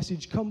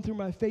message come through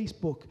my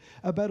Facebook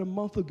about a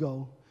month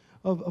ago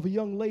of a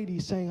young lady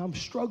saying, I'm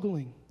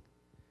struggling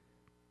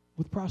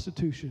with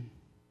prostitution.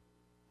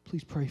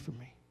 Please pray for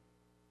me.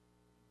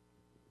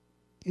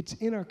 It's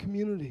in our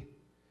community.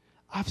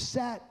 I've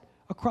sat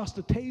across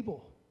the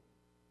table,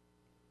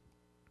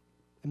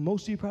 and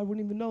most of you probably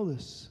wouldn't even know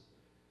this,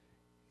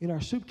 in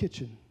our soup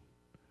kitchen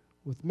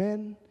with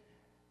men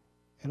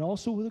and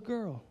also with a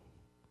girl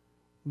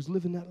who's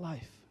living that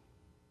life.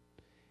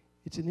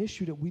 It's an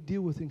issue that we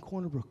deal with in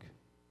Corner Brook.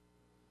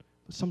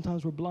 But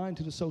sometimes we're blind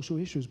to the social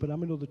issues, but I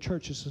know the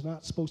church is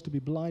not supposed to be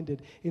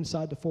blinded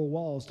inside the four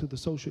walls to the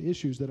social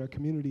issues that our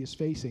community is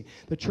facing.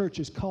 The church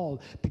is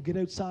called to get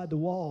outside the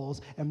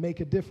walls and make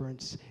a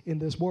difference in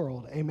this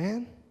world.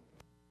 Amen?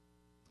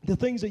 The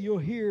things that you'll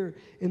hear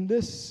in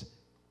this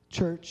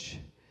church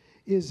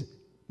is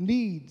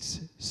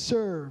needs,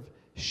 serve,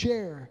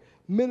 share,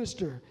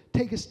 minister,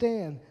 take a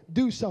stand,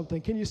 do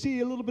something. Can you see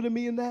a little bit of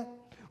me in that?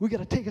 We got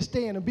to take a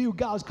stand and be who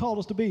God's called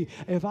us to be.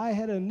 If I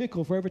had a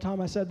nickel for every time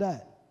I said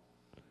that,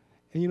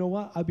 and you know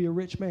what? I'd be a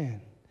rich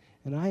man,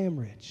 and I am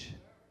rich.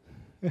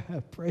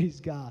 Praise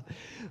God.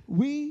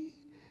 We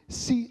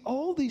see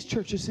all these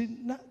churches.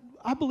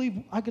 I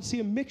believe I could see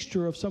a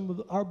mixture of some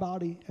of our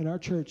body and our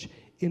church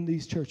in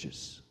these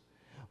churches.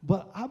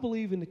 But I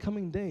believe in the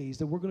coming days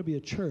that we're going to be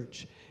a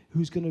church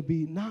who's going to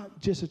be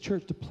not just a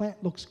church, the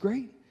plant looks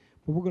great,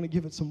 but we're going to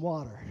give it some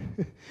water.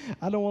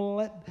 I don't want to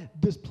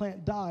let this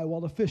plant die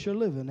while the fish are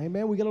living.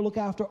 Amen? We got to look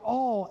after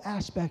all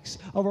aspects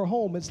of our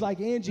home. It's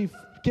like Angie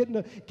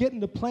getting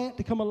the plant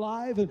to come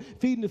alive and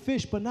feeding the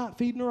fish, but not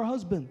feeding her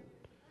husband.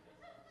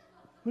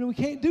 I mean, we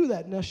can't do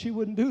that. Now, she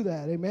wouldn't do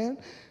that. Amen?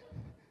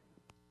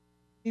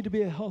 We need to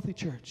be a healthy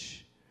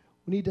church.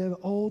 We need to have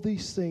all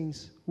these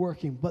things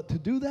working. But to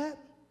do that,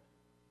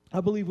 I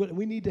believe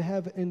we need to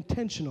have an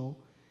intentional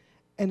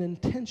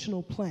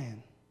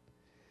plan,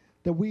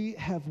 that we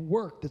have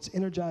work that's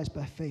energized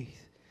by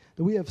faith,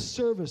 that we have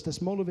service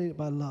that's motivated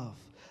by love,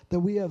 that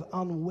we have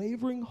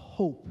unwavering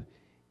hope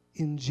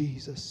in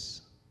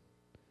Jesus,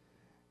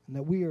 and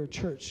that we are a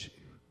church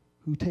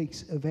who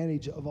takes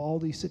advantage of all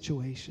these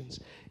situations.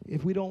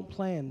 If we don't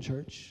plan,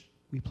 church,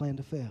 we plan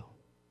to fail.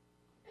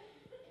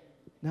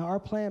 Now,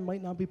 our plan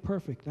might not be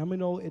perfect. I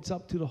know it's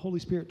up to the Holy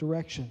Spirit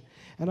direction.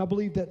 And I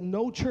believe that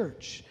no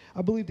church,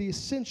 I believe the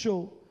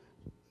essential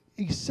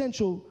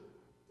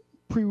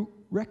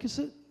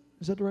prerequisite,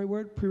 is that the right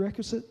word?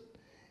 Prerequisite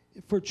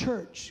for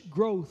church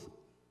growth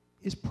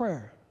is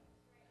prayer.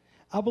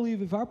 I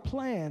believe if our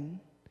plan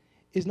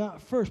is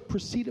not first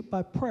preceded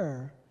by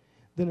prayer,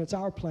 then it's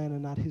our plan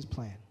and not his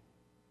plan.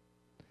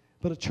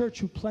 But a church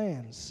who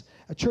plans,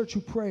 a church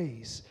who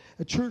prays,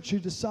 a church who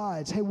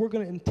decides, hey, we're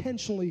going to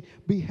intentionally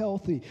be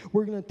healthy.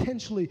 We're going to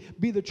intentionally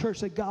be the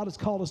church that God has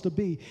called us to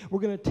be.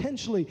 We're going to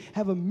intentionally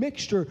have a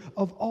mixture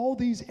of all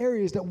these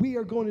areas that we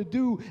are going to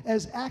do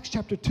as Acts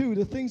chapter 2.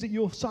 The things that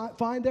you'll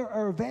find there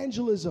are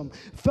evangelism,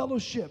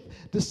 fellowship,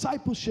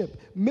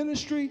 discipleship,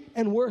 ministry,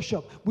 and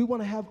worship. We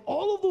want to have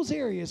all of those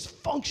areas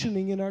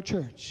functioning in our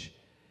church.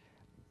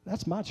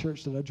 That's my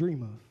church that I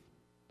dream of.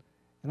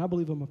 And I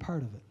believe I'm a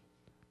part of it.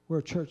 We're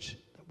a church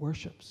that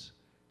worships.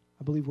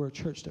 I believe we're a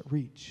church that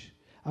reach.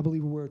 I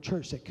believe we're a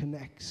church that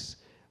connects.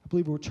 I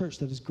believe we're a church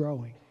that is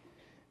growing.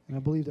 And I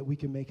believe that we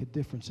can make a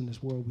difference in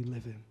this world we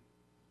live in.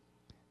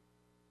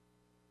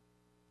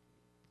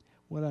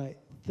 When I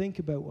think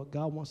about what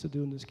God wants to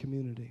do in this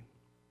community,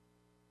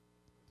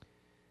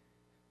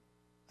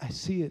 I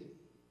see it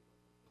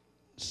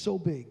so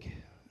big. And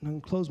I'm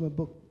going to close my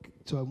book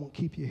so I won't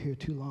keep you here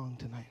too long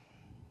tonight.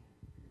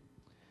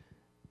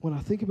 When I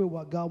think about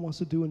what God wants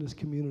to do in this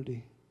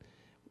community,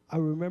 I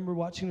remember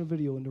watching a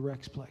video in the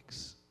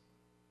Rexplex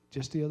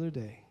just the other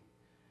day.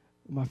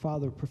 My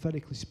father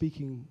prophetically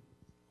speaking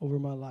over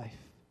my life.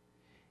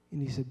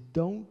 And he said,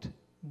 don't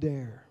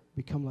dare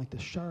become like the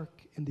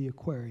shark in the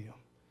aquarium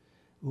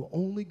who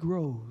only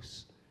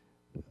grows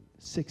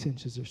 6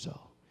 inches or so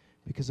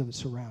because of its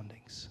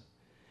surroundings.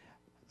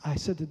 I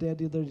said to Dad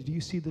the other day, do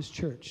you see this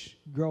church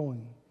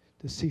growing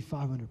to see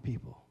 500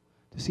 people,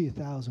 to see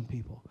 1,000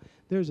 people?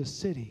 There's a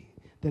city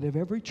that if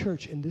every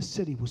church in this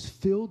city was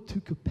filled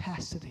to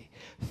capacity,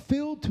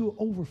 filled to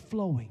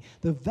overflowing,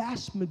 the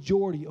vast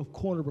majority of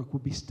Cornerbrook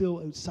would be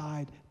still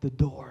outside the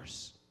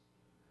doors.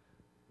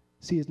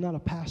 See, it's not a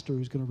pastor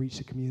who's going to reach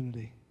the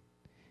community.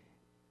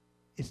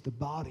 It's the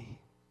body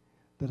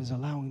that is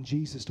allowing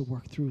Jesus to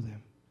work through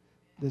them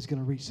that's going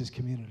to reach this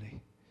community.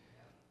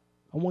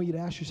 I want you to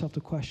ask yourself the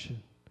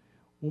question,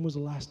 when was the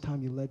last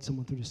time you led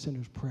someone through the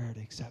sinner's prayer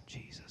to accept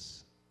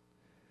Jesus?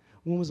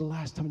 When was the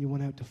last time you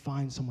went out to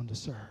find someone to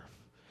serve?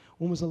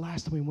 When was the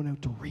last time we went out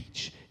to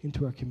reach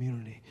into our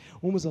community?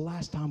 When was the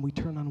last time we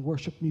turned on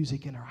worship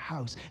music in our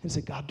house and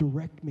said, God,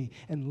 direct me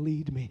and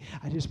lead me.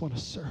 I just want to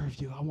serve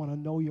you. I want to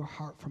know your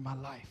heart for my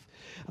life.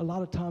 A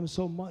lot of times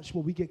so much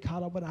will we get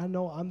caught up, but I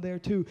know I'm there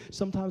too.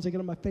 Sometimes I get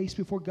on my face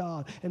before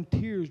God and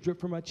tears drip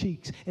from my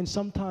cheeks. And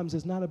sometimes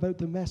it's not about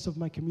the mess of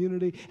my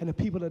community and the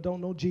people that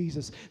don't know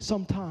Jesus.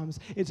 Sometimes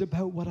it's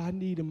about what I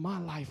need in my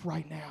life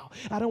right now.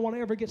 I don't want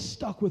to ever get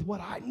stuck with what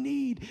I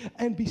need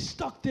and be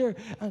stuck there.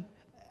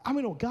 I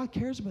mean, God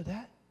cares about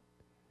that.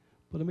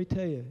 But let me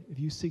tell you, if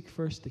you seek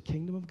first the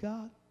kingdom of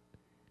God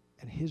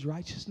and his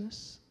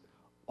righteousness,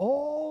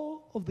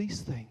 all of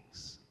these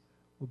things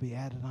will be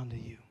added unto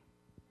you.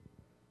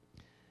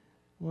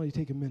 I want you to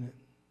take a minute.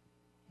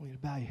 I want you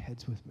to bow your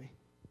heads with me.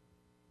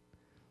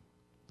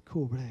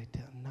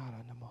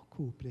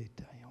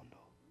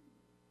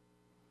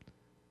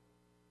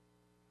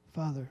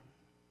 Father,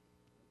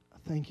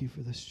 I thank you for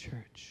this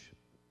church.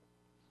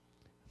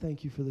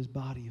 Thank you for this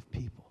body of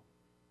people.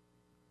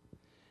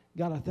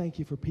 God, I thank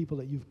you for people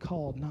that you've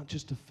called not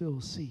just to fill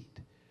a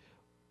seat,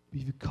 but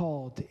you've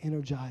called to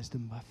energize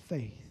them by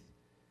faith,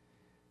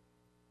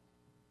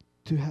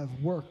 to have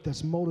work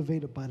that's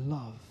motivated by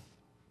love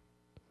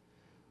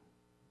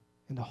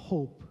and the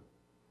hope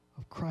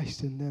of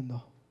Christ in them,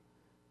 the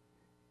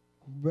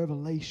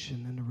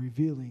revelation and the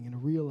revealing and the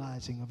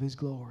realizing of his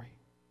glory.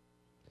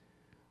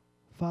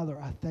 Father,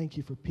 I thank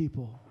you for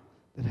people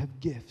that have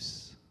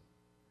gifts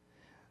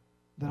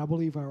that I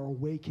believe are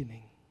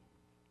awakening.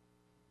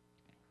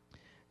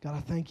 God, I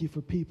thank you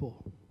for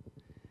people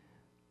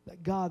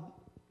that, God,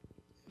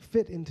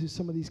 fit into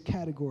some of these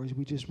categories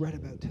we just read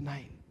about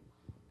tonight.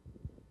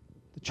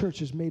 The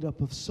church is made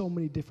up of so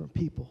many different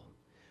people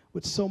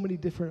with so many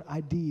different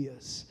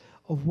ideas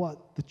of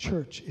what the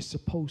church is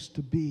supposed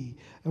to be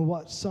and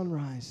what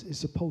SonRise is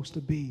supposed to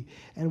be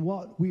and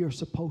what we are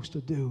supposed to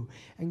do.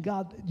 And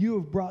God, you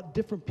have brought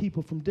different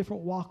people from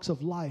different walks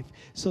of life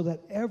so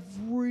that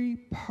every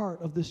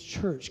part of this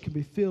church can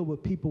be filled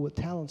with people with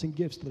talents and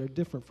gifts that are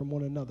different from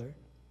one another.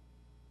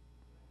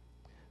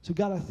 So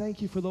God, I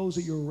thank you for those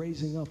that you're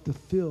raising up to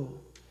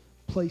fill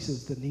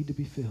places that need to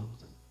be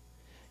filled.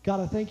 God,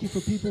 I thank you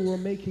for people who are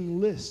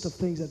making lists of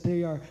things that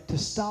they are to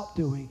stop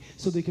doing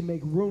so they can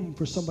make room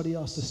for somebody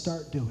else to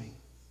start doing.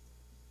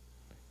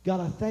 God,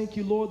 I thank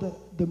you, Lord, that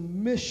the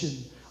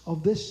mission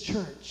of this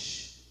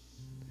church,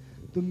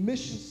 the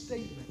mission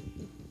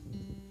statement,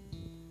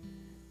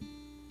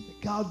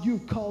 that God,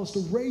 you've called us to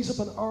raise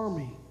up an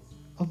army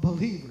of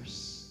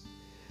believers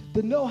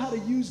that know how to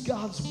use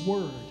God's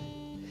word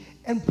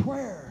and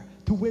prayer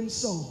to win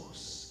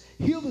souls,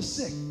 heal the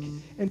sick,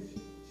 and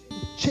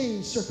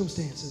change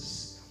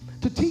circumstances,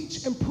 to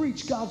teach and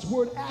preach God's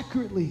word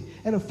accurately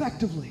and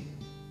effectively,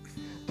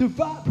 to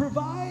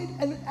provide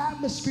an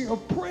atmosphere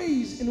of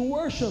praise and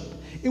worship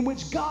in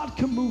which God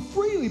can move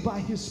freely by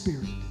his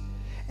Spirit,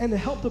 and to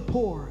help the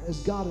poor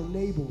as God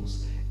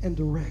enables and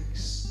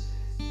directs.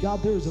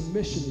 God, there is a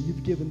mission that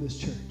you've given this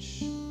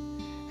church.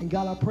 And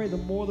God, I pray the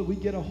more that we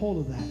get a hold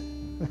of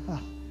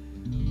that,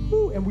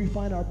 and we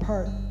find our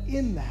part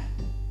in that,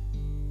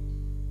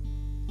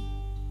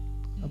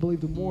 I believe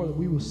the more that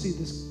we will see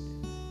this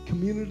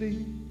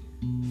community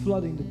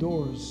flooding the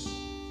doors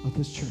of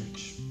this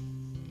church.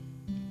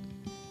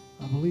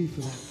 I believe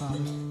for that, Father.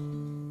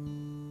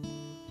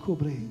 I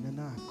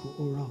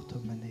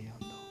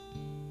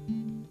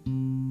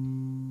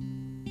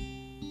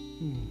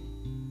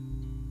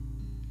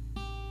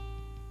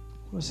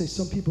want to say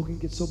some people can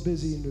get so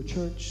busy in their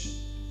church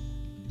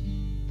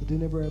that they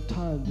never have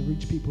time to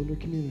reach people in their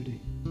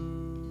community.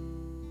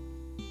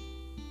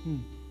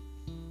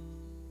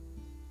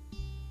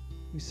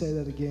 Let me say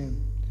that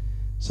again.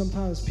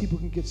 Sometimes people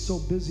can get so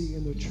busy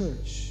in their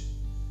church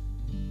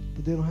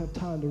that they don't have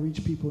time to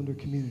reach people in their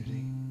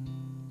community.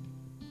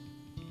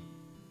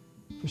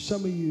 For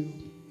some of you,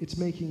 it's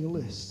making a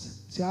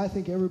list. See, I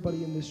think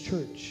everybody in this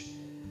church,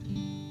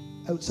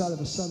 outside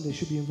of a Sunday,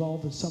 should be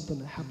involved in something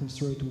that happens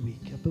throughout the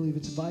week. I believe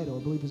it's vital.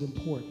 I believe it's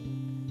important.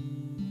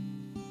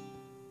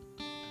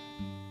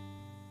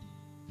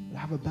 But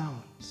have a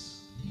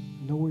balance.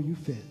 Know where you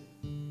fit.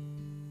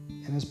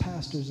 And as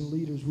pastors and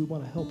leaders, we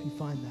want to help you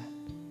find that.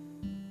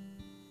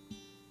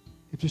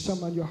 If there's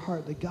something on your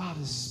heart that God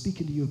is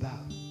speaking to you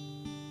about,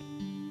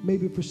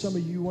 maybe for some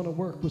of you, you want to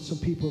work with some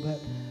people that,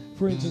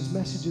 for instance,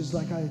 messages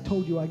like I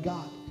told you I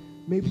got,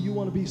 maybe you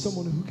want to be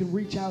someone who can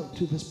reach out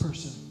to this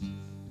person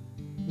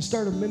and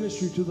start a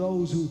ministry to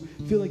those who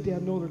feel like they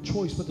have no other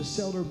choice but to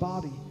sell their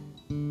body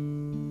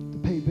to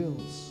pay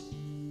bills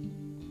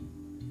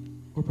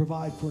or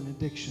provide for an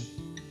addiction.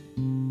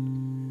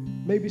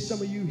 Maybe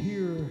some of you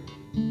here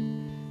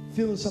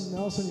feeling something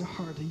else in your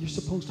heart that you're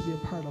supposed to be a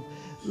part of.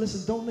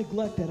 Listen, don't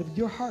neglect that. If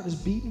your heart is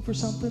beating for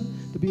something,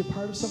 to be a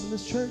part of something in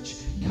this church,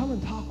 come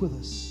and talk with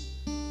us.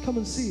 Come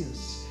and see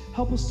us.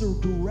 Help us to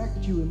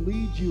direct you and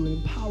lead you and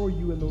empower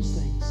you in those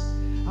things.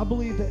 I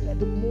believe that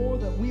the more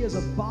that we as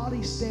a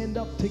body stand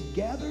up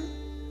together,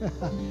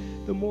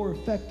 the more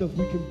effective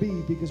we can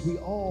be, because we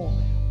all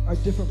are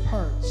different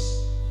parts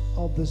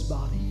of this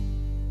body.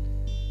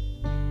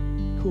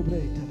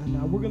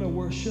 Now we're going to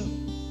worship.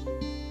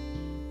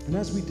 And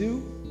as we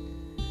do,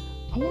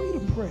 I want you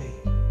to pray.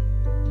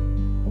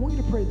 I want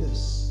you to pray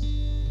this.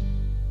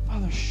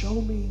 Father, show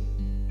me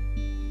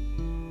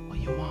what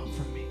you want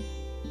from me.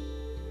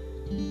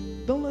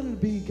 Don't let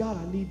it be, God,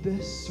 I need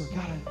this, or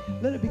God,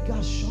 let it be,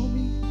 God, show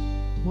me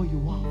what you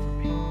want from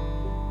me.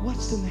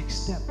 What's the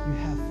next step you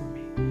have for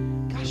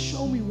me? God,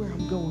 show me where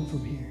I'm going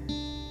from here.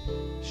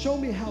 Show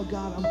me how,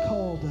 God, I'm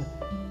called to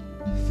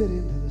fit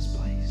into this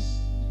place.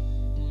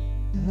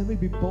 And let me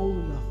be bold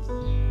enough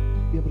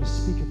to be able to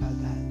speak about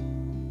that.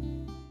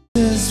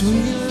 As we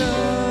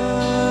love